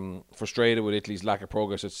am frustrated with Italy's lack of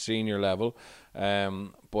progress at senior level,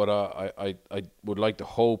 but I would like to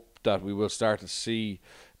hope that we will start to see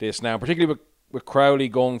this now, particularly with Crowley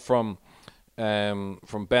going from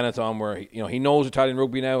Benetton, where he knows Italian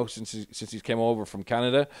rugby now since he came over from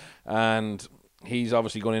Canada, and he's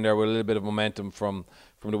obviously going in there with a little bit of momentum from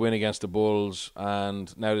the win against the Bulls,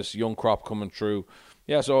 and now this young crop coming through.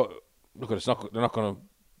 Yeah, so look, they're not going to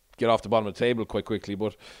get off the bottom of the table quite quickly,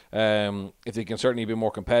 but if they can certainly be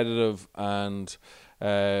more competitive and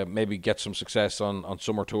maybe get some success on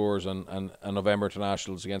summer tours and November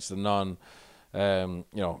internationals against the non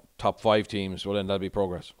top 5 teams, well, then that'll be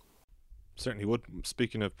progress. Certainly would.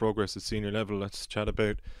 Speaking of progress at senior level, let's chat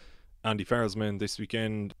about Andy Farrell's men this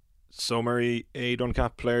weekend. So many 8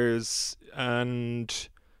 uncapped players, and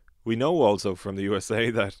we know also from the USA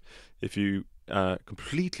that if you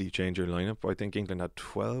completely change your lineup, I think England had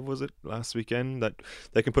 12, was it, last weekend, that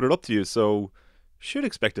they can put it up to you. So should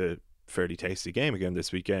expect a fairly tasty game again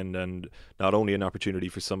this weekend, and not only an opportunity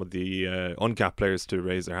for some of the uncapped players to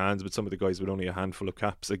raise their hands, but some of the guys with only a handful of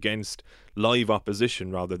caps against live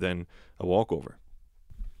opposition rather than a walkover.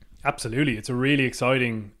 Absolutely, it's a really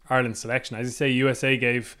exciting Ireland selection. As you say, USA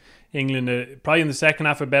gave England probably in the second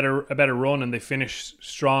half a better run, and they finished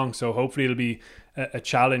strong. So hopefully it'll be a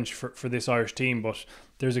challenge for this Irish team. But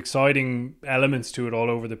there's exciting elements to it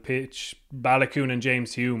all over the pitch. Balakoon and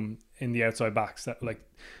James Hume in the outside backs,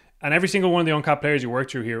 and every single one of the uncapped players you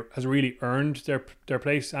work through here has really earned their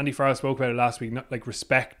place. Andy Farrell spoke about it last week, not like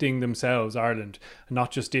respecting themselves, Ireland, and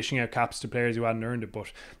not just dishing out caps to players who hadn't earned it.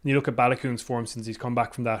 But you look at Balakoon's form since he's come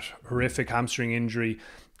back from that horrific hamstring injury,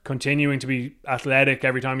 continuing to be athletic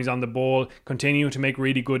every time he's on the ball, continuing to make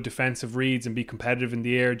really good defensive reads and be competitive in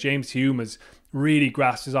the air. James Hume has really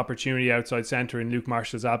grasped his opportunity outside centre in Luke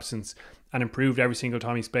Marshall's absence and improved every single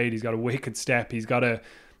time he's played. He's got a wicked step. He's got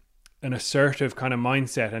an assertive kind of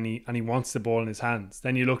mindset, and he wants the ball in his hands.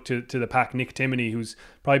 Then you look to the pack, Nick Timoney, who's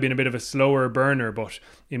probably been a bit of a slower burner, but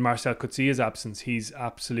in Marcel Coetzee absence, he's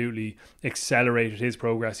absolutely accelerated his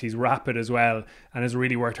progress. He's rapid as well and has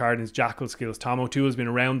really worked hard in his jackal skills. Tom O'Toole's been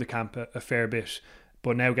around the camp a fair bit,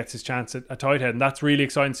 but now gets his chance at tight head, and that's really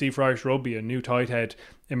exciting to see for Irish rugby, a new tight head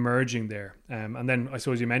emerging there. And then I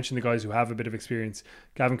suppose you mentioned the guys who have a bit of experience.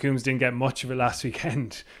 Gavin Coombs didn't get much of it last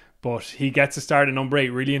weekend, but he gets a start at number 8.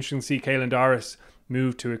 Really interesting to see Caelan Doris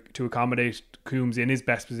move to accommodate Coombs in his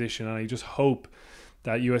best position, and I just hope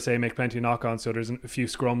that USA make plenty of knock-ons, so there's a few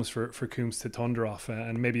scrums for Coombs to thunder off,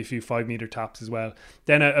 and maybe a few 5-metre taps as well.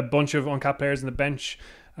 Then a bunch of uncapped players on the bench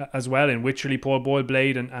as well, in Wycherley, Paul Boyle,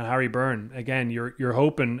 Blade and Harry Byrne. Again, you're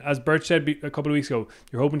hoping, as Birch said a couple of weeks ago,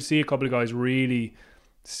 you're hoping to see a couple of guys really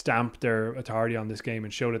stamp their authority on this game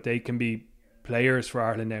and show that they can be players for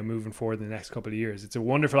Ireland now moving forward in the next couple of years. It's a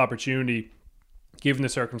wonderful opportunity given the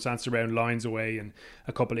circumstances around lines away and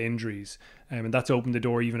a couple of injuries, and that's opened the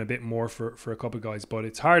door even a bit more for a couple of guys. But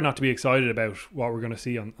it's hard not to be excited about what we're going to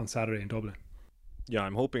see on Saturday in Dublin. Yeah,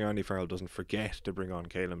 I'm hoping Andy Farrell doesn't forget to bring on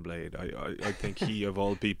Caelan Blade. I think he, of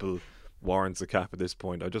all people, warrants a cap at this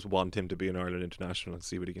point. I just want him to be an Ireland international and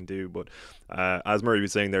see what he can do. But as Murray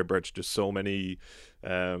was saying there, Birch, just so many,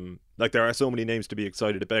 there are so many names to be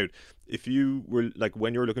excited about. If you were,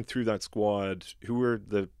 when you're looking through that squad, who were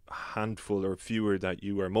the handful or fewer that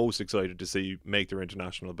you are most excited to see make their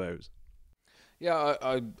international bows? Yeah,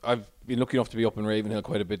 I've been lucky enough to be up in Ravenhill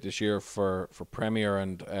quite a bit this year for Premier,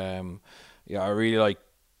 and I really like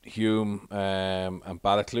Hume and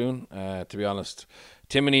Balacloon, to be honest.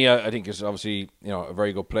 Timoney, I think, is obviously a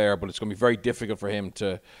very good player, but it's going to be very difficult for him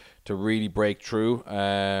to really break through.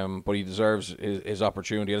 But he deserves his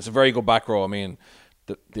opportunity, and it's a very good back row. I mean,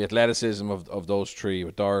 the athleticism of those three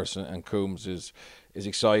with Doris and Coombs is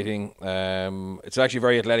exciting. It's actually a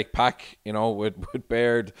very athletic pack, with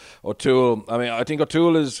Baird, O'Toole. I mean, I think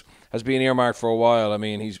O'Toole has been earmarked for a while. I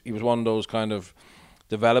mean, he was one of those kind of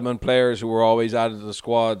development players who were always added to the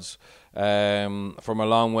squads from a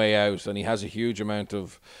long way out, and he has a huge amount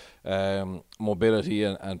of mobility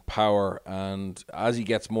and power, and as he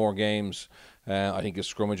gets more games, I think his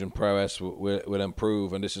scrummage and prowess will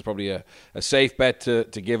improve, and this is probably a safe bet to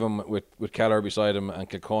give him with Kelleher beside him and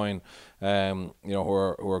Kilcoyne,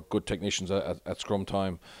 who are good technicians at scrum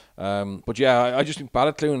time. But yeah, I just think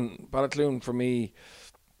Balacloon for me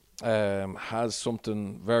has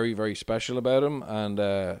something very, very special about him, and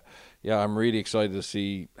I'm really excited to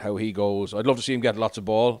see how he goes. I'd love to see him get lots of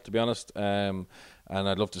ball, to be honest, and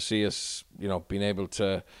I'd love to see us, being able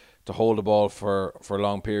to hold the ball for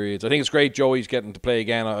long periods. I think it's great Joey's getting to play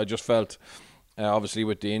again. I just felt, obviously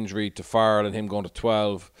with the injury to Farrell and him going to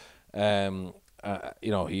 12,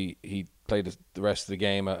 he played the rest of the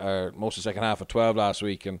game, most of the second half at 12 last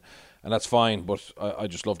week, and that's fine, but I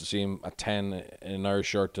just love to see him at 10 in an Irish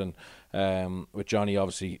shirt, and with Johnny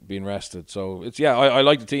obviously being rested. So I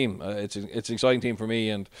like the team. It's an exciting team for me,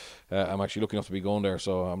 and I'm actually lucky enough to be going there,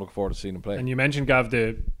 so I'm looking forward to seeing him play. And you mentioned, Gav,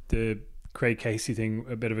 the Craig Casey thing,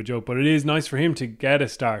 a bit of a joke, but it is nice for him to get a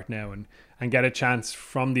start now and get a chance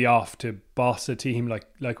from the off to boss a team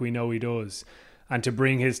like we know he does, and to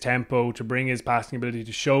bring his tempo, to bring his passing ability,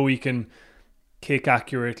 to show he can kick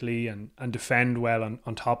accurately and defend well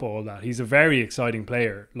on top of all that. He's a very exciting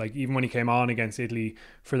player. Even when he came on against Italy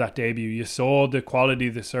for that debut, you saw the quality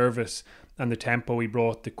of the service and the tempo he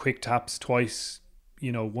brought, the quick taps twice,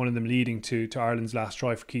 one of them leading to Ireland's last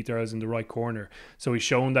try for Keith Earls in the right corner. So he's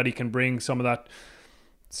shown that he can bring some of that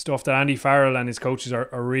stuff that Andy Farrell and his coaches are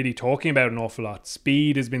really talking about an awful lot.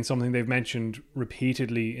 Speed has been something they've mentioned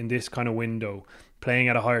repeatedly in this kind of window. Playing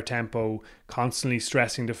at a higher tempo, constantly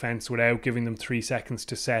stressing defence without giving them 3 seconds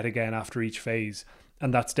to set again after each phase.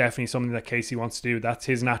 And that's definitely something that Casey wants to do. That's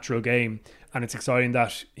his natural game. And it's exciting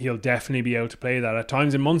that he'll definitely be able to play that. At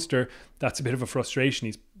times in Munster, that's a bit of a frustration.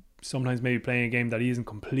 He's sometimes maybe playing a game that he isn't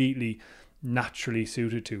completely naturally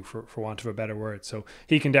suited to, for want of a better word. So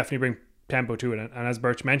he can definitely bring tempo to it. And as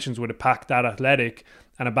Birch mentions, with a pack that athletic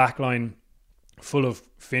and a backline full of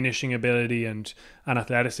finishing ability and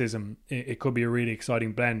athleticism, it could be a really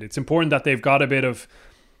exciting blend. It's important that they've got a bit of,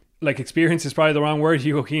 experience is probably the wrong word.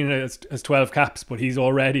 Hugo Keenan has 12 caps, but he's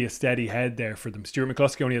already a steady head there for them. Stuart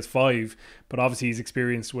McCluskey only has 5, but obviously he's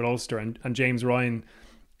experienced with Ulster, and James Ryan,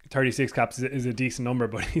 36 caps is a decent number,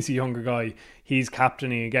 but he's a younger guy. He's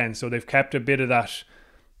captaining again, so they've kept a bit of that,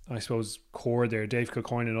 I suppose, core there. Dave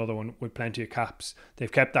Kilcoyne, another one with plenty of caps.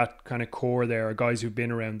 They've kept that kind of core there, guys who've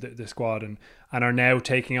been around the squad and are now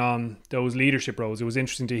taking on those leadership roles. It was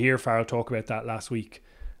interesting to hear Farrell talk about that last week,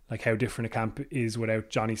 how different a camp is without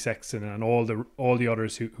Johnny Sexton and all the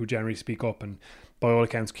others who generally speak up. And by all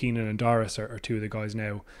accounts, Keenan and Doris are 2 of the guys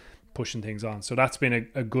now pushing things on. So that's been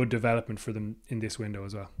a good development for them in this window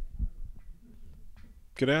as well.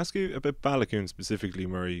 Could I ask you about Balacloon specifically,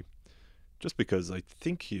 Murray? Just because I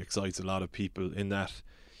think he excites a lot of people in that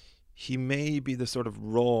he may be the sort of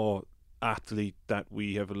raw athlete that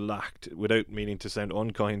we have lacked, without meaning to sound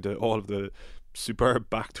unkind to all of the superb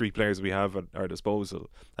back three players we have at our disposal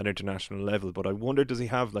at international level. But I wonder, does he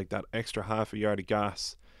have like that extra half a yard of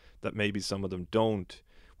gas that maybe some of them don't?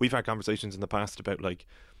 We've had conversations in the past about like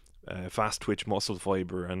fast twitch muscle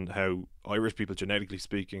fibre and how Irish people, genetically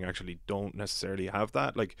speaking, actually don't necessarily have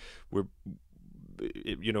that. Like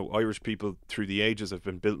Irish people through the ages have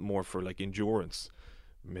been built more for like endurance,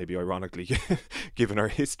 maybe ironically given our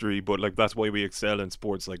history, but like that's why we excel in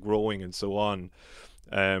sports like rowing and so on.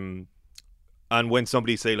 And when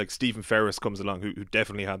somebody, say, like Stephen Ferris comes along, who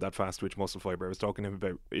definitely had that fast twitch muscle fibre, I was talking to him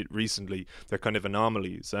about it recently, they're kind of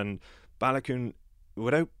anomalies. And Baloucoune,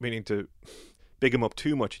 without meaning to big him up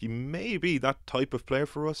too much, he may be that type of player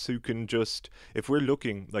for us who can just, if we're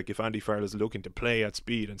looking, like if Andy Farrell is looking to play at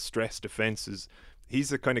speed and stress defences, he's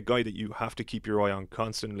the kind of guy that you have to keep your eye on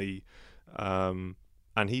constantly. And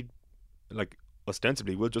he, like,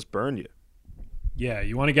 ostensibly will just burn you. Yeah,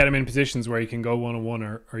 you want to get him in positions where he can go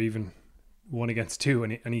 1-on-1 or even 1 against 2,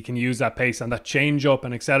 and he can use that pace and that change up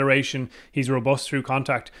and acceleration. He's robust through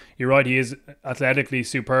contact. You're right, he is athletically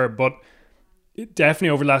superb, but definitely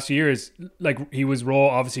over the last years, like he was raw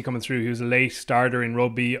obviously coming through. He was a late starter in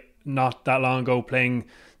rugby not that long ago, playing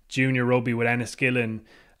junior rugby with Enniskillen,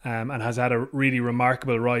 and has had a really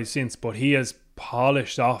remarkable rise since, but he has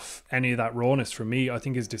polished off any of that rawness for me. I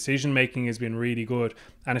think his decision making has been really good,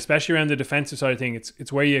 and especially around the defensive side of things,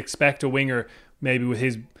 it's where you expect a winger maybe with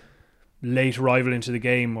his late arrival into the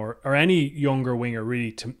game or any younger winger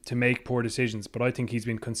really to make poor decisions, but I think he's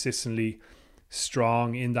been consistently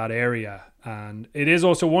strong in that area. And it is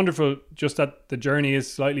also wonderful just that the journey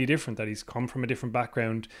is slightly different, that he's come from a different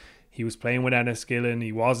background. He was playing with Enniskillen,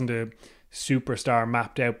 he wasn't a superstar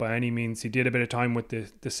mapped out by any means. He did a bit of time with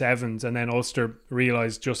the Sevens, and then Ulster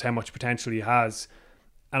realised just how much potential he has.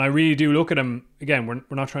 And I really do look at him, again, we're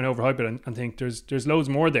not trying to overhype it, and think there's loads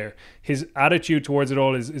more there. His attitude towards it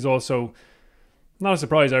all is also not a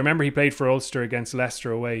surprise. I remember he played for Ulster against Leicester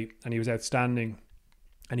away, and he was outstanding.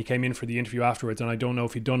 And he came in for the interview afterwards, and I don't know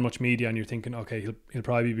if he'd done much media, and you're thinking, okay, he'll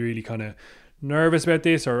probably be really kind of nervous about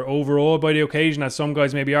this or overawed by the occasion, as some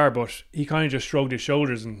guys maybe are, but he kind of just shrugged his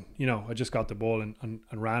shoulders and, I just got the ball and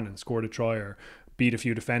ran and scored a try or beat a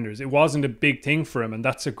few defenders. It wasn't a big thing for him, and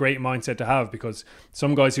that's a great mindset to have, because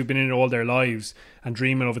some guys who've been in it all their lives and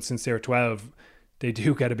dreaming of it since they were 12, they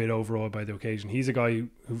do get a bit overawed by the occasion. He's a guy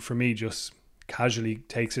who for me just casually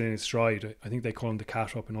takes it in his stride. I think they call him the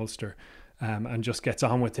cat up in Ulster, and just gets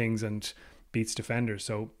on with things and beats defenders.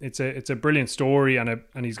 So it's a brilliant story, and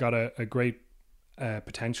he's got a great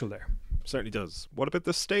potential there. Certainly does. What about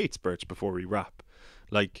the States, Birch, before we wrap?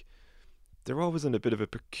 Like, they're always in a bit of a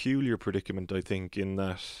peculiar predicament, I think, in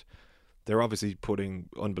that they're obviously putting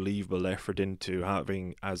unbelievable effort into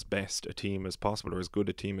having as best a team as possible, or as good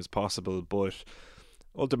a team as possible, but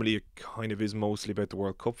ultimately it kind of is mostly about the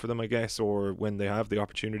World Cup for them, I guess, or when they have the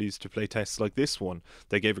opportunities to play tests like this one.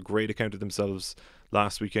 They gave a great account of themselves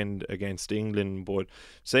last weekend against England, but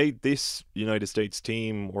say this United States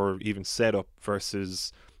team or even setup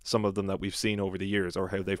versus some of them that we've seen over the years, or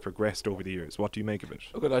how they've progressed over the years, what do you make of it?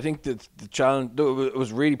 Look, I think that the challenge, it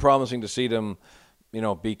was really promising to see them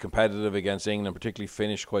be competitive against England, particularly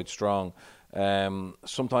finish quite strong.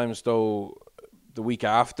 Sometimes though, the week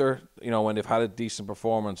after, when they've had a decent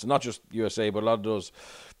performance, not just USA, but a lot of those,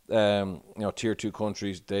 tier 2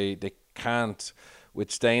 countries, they can't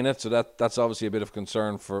withstand it. So that's obviously a bit of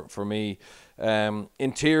concern for me.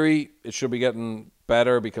 In theory, it should be getting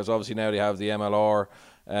better, because obviously now they have the MLR.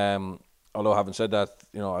 Although having said that,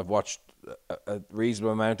 I've watched a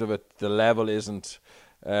reasonable amount of it. The level isn't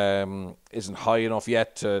high enough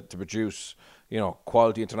yet to produce,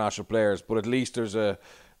 quality international players. But at least there's a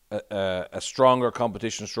stronger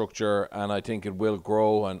competition structure, and I think it will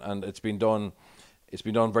grow, and it's been done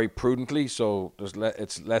very prudently, so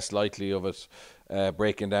it's less likely of it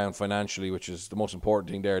breaking down financially, which is the most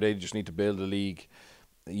important thing there. They just need to build a league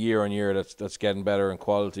year on year that's getting better in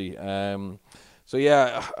quality. So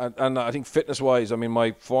yeah, and I think fitness wise,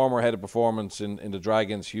 my former head of performance in the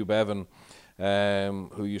Dragons, Hugh Bevan,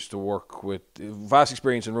 who used to work with vast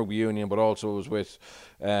experience in rugby union, but also was with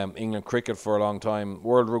England cricket for a long time.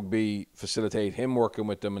 World Rugby facilitate him working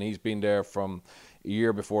with them, and he's been there from a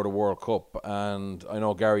year before the World Cup. And I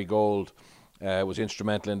know Gary Gold was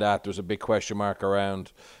instrumental in that. There's a big question mark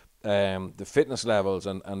around the fitness levels,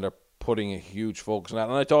 and they're putting a huge focus on that.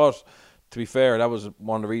 And I thought, to be fair, that was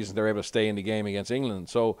one of the reasons they were able to stay in the game against England.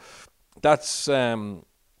 So that's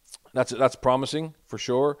promising for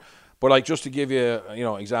sure. But like, just to give you,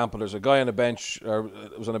 example, there's a guy on the bench, or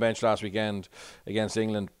was on the bench last weekend against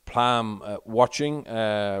England, Plam Wooching,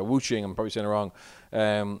 I'm probably saying it wrong.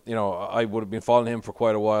 I would have been following him for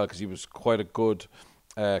quite a while because he was quite a good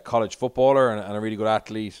college footballer and a really good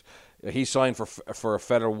athlete. He signed for a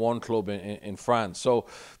Federal 1 club in France. So,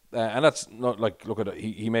 and that's not like, look at it,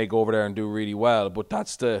 he may go over there and do really well, but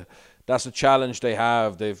that's the challenge they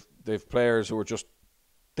have. They've players who are just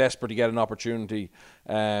desperate to get an opportunity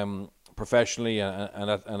professionally,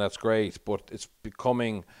 and that's great. But it's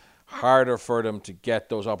becoming harder for them to get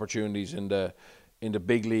those opportunities in the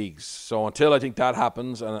big leagues. So until I think that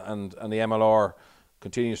happens and the MLR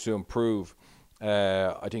continues to improve,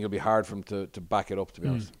 I think it'll be hard for him to back it up, to be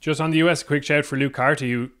honest. Just on the US, a quick shout for Luke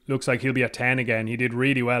Carty, who looks like he'll be at 10 again. He did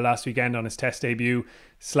really well last weekend on his test debut,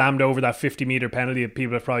 slammed over that 50-metre penalty that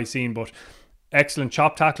people have probably seen, but excellent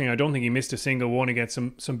chop tackling. I don't think he missed a single one against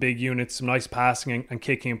some big units, some nice passing and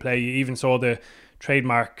kicking and play. You even saw the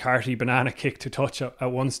trademark Carty banana kick to touch at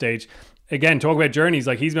one stage. Again, talk about journeys,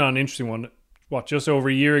 like he's been on an interesting one. Just over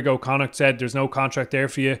a year ago, Connacht said there's no contract there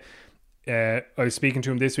for you. I was speaking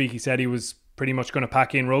to him this week. He said he was pretty much going to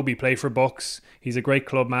pack in rugby, play for Bucks. He's a great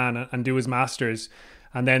club man and do his masters.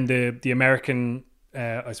 And then the American,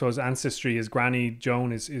 I suppose, ancestry, his granny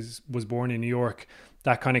Joan was born in New York.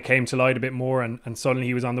 That kind of came to light a bit more, and suddenly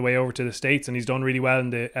he was on the way over to the States, and he's done really well in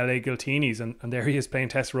the LA Giltinis, and there he is playing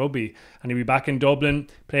test rugby, and he'll be back in Dublin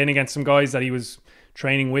playing against some guys that he was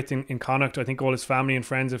training with in Connacht. I think all his family and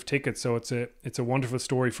friends have tickets, so it's a wonderful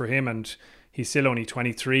story for him, and he's still only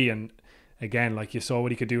 23, and again, like you saw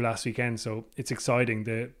what he could do last weekend, so it's exciting.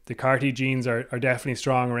 The Carty genes are definitely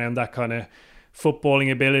strong around that kind of footballing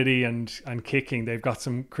ability and kicking. They've got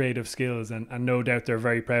some creative skills, and no doubt they're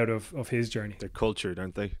very proud of his journey. They're cultured,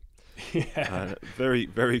 aren't they? Yeah. Very,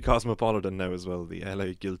 very cosmopolitan now as well, the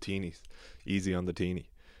LA Giltinis. Easy on the teeny.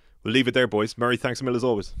 We'll leave it there, boys. Murray, thanks a million as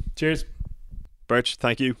always. Cheers. Birch,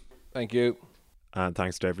 thank you. Thank you. And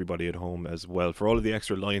thanks to everybody at home as well for all of the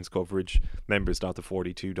extra Lions coverage.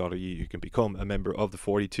 Members.the42.ie. You can become a member of the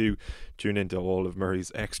 42. Tune into all of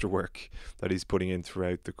Murray's extra work that he's putting in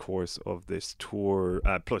throughout the course of this tour.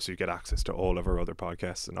 Plus, you get access to all of our other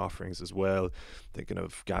podcasts and offerings as well. Thinking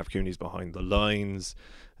of Gav Cooney's Behind the Lines,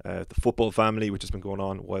 the Football Family, which has been going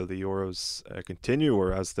on while the Euros continue,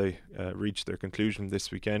 or as they reach their conclusion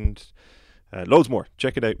this weekend. Loads more.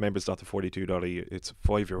 Check it out, members.the42.ie. It's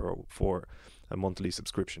 €5 for a monthly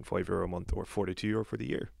subscription, €5 a month, or €42 for the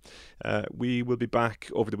year. We will be back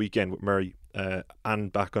over the weekend with Murray,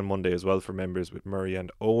 and back on Monday as well for members with Murray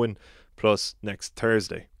and Owen. Plus next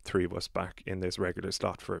Thursday, 3 of us back in this regular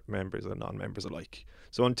slot for members and non-members alike.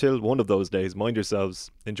 So until one of those days, mind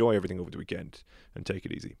yourselves, enjoy everything over the weekend, and take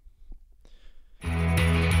it easy.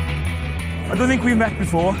 I don't think we've met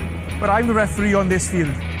before, but I'm the referee on this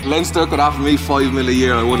field. Leinster could offer me $5 million a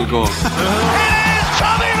year, I wouldn't go. It is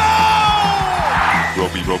Tommy Moe!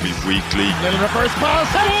 Rugby Weekly. Little reverse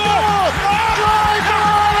pass. Drive for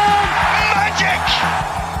Ireland!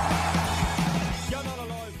 Magic!